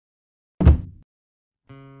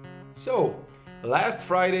So, last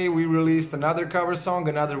Friday we released another cover song,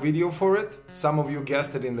 another video for it. Some of you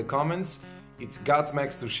guessed it in the comments. It's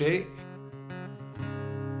Godsmack's Touché.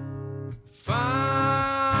 Find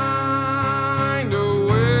a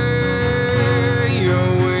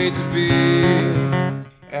way to be.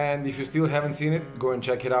 And if you still haven't seen it, go and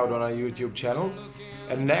check it out on our YouTube channel.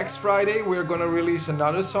 And next Friday we're gonna release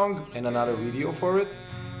another song and another video for it.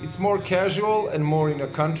 It's more casual and more in a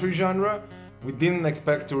country genre. We didn't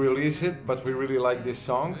expect to release it, but we really like this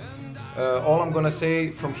song. All I'm gonna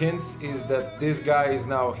say from hints is that this guy is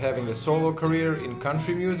now having a solo career in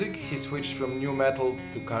country music. He switched from new metal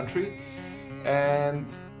to country. And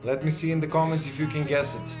let me see in the comments if you can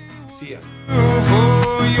guess it. See ya.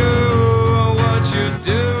 For you, what you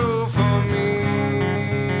do for